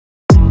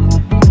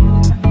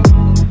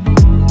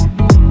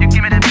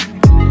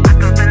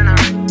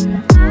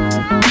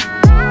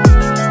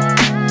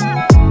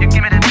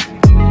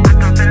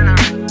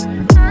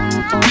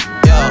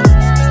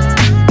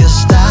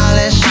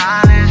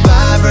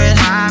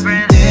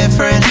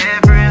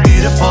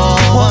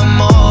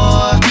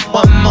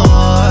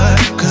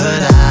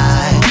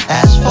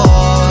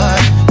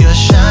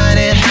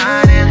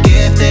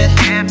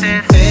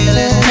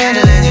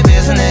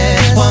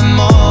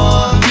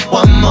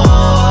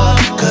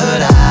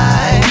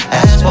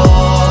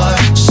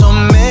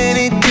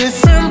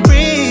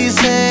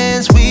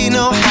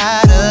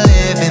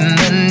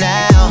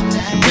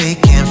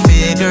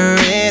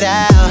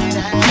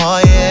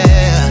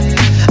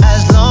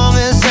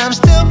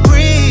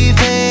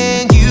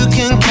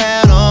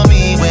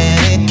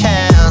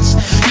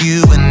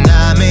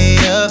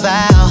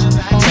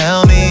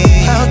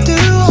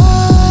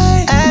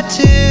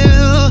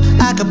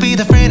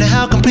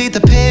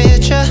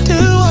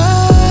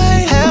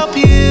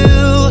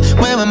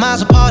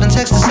miles apart and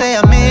text to say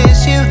I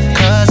miss you.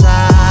 Cause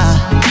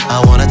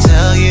I wanna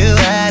tell you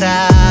that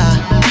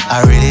I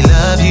really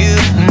love you.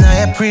 And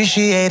I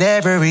appreciate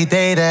every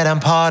day that I'm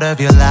part of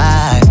your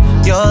life.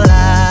 Your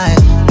life,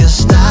 you're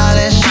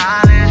stylish,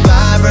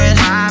 vibrant,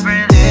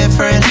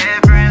 different,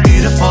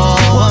 beautiful.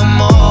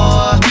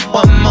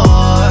 One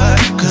more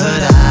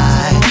could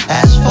I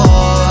ask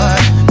for?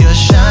 You're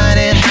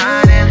shining,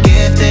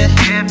 gifted,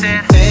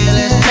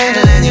 fearless,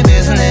 handling your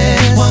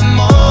business. One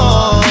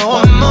more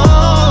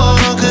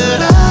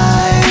could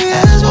I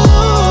ask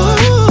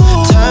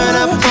for? Turn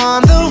up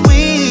on the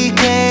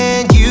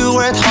weekend, you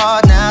worked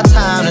hard, now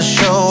time to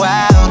show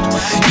out.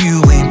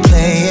 You ain't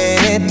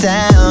playing it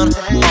down,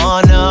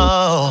 oh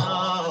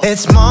no.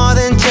 It's more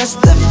than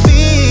just a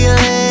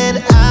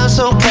feeling, I'm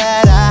so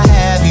glad I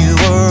have you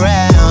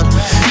around.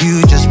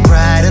 You just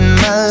brighten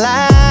my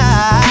life.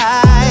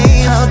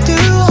 How do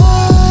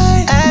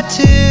I add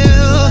to?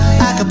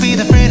 I could be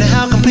the friend and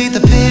help complete the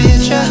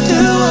picture.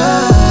 Do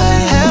I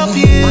help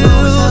you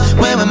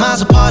when we're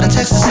miles apart and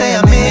text to say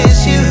I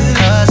miss you?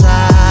 Cause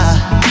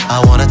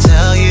I wanna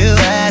tell you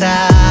that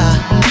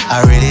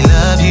I really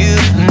love you.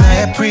 And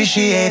I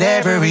appreciate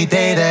every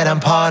day that I'm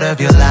part of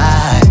your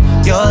life.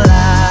 Your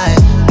life,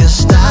 you're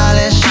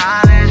stylish,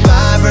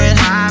 vibrant,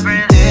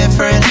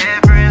 different,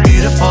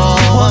 beautiful.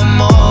 One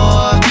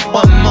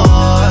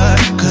more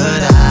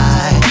could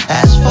I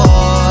ask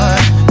for?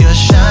 You're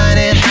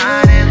shining,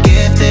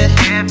 gifted,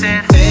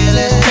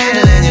 fearless,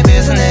 handling your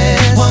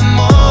business. One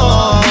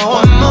more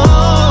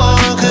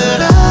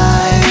could I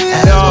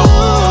ask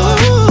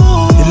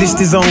for? The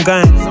list is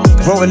ongoing.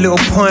 Wrote a little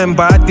poem,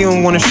 but I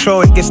didn't want to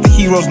show it. Guess the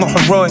hero's not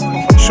heroic.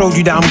 Showed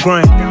you that I'm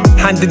growing.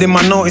 Handed in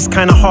my note, it's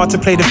kinda hard to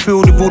play the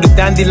field with all the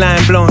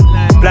dandelion blowing.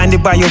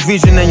 Blinded by your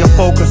vision and your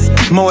focus.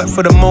 Mow it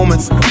for the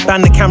moments.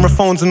 Ban the camera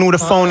phones and all the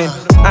phoning.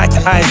 Eye to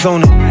eye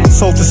zoning.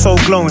 Soul to soul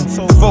glowing.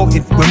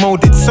 Devoted, we're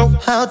molded, so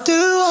how do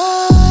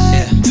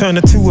I turn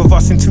the two of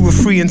us into a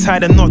three and tie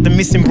the knot, the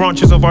missing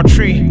branches of our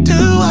tree? Do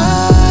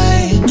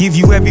I give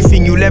you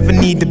everything you'll ever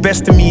need? The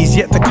best of me is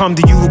yet to come,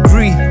 do you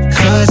agree?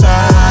 Cause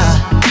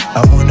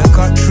I wanna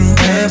cut through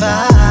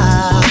ever.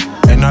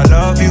 And I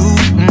love you.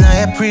 And I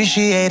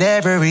appreciate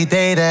every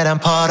day that I'm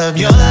part of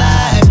your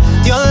life.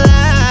 Your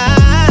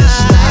life,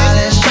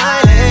 stylish,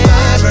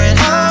 vibrant,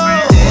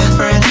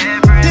 different,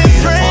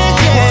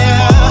 yeah.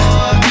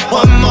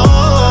 One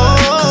more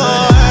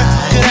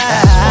could I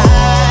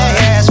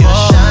ask for?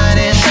 You're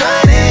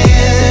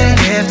shining,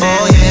 gifted,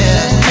 oh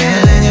yeah,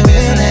 handling your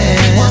business.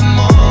 One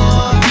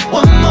more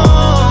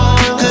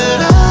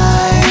could I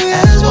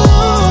ask for?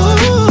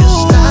 You're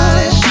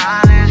stylish,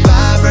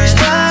 vibrant,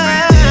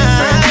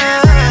 different,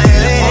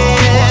 beautiful.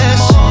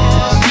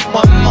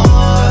 One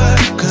more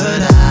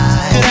could I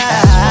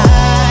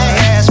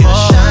ask for? You're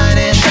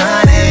shining,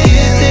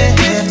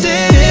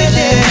 gifted,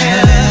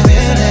 handling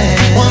business.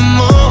 One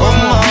more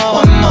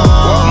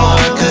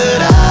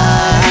could I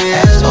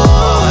ask for?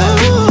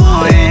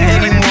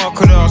 Any more I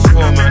could ask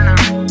for, man.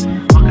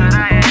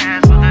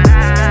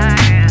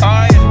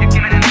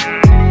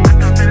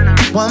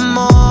 One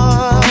more.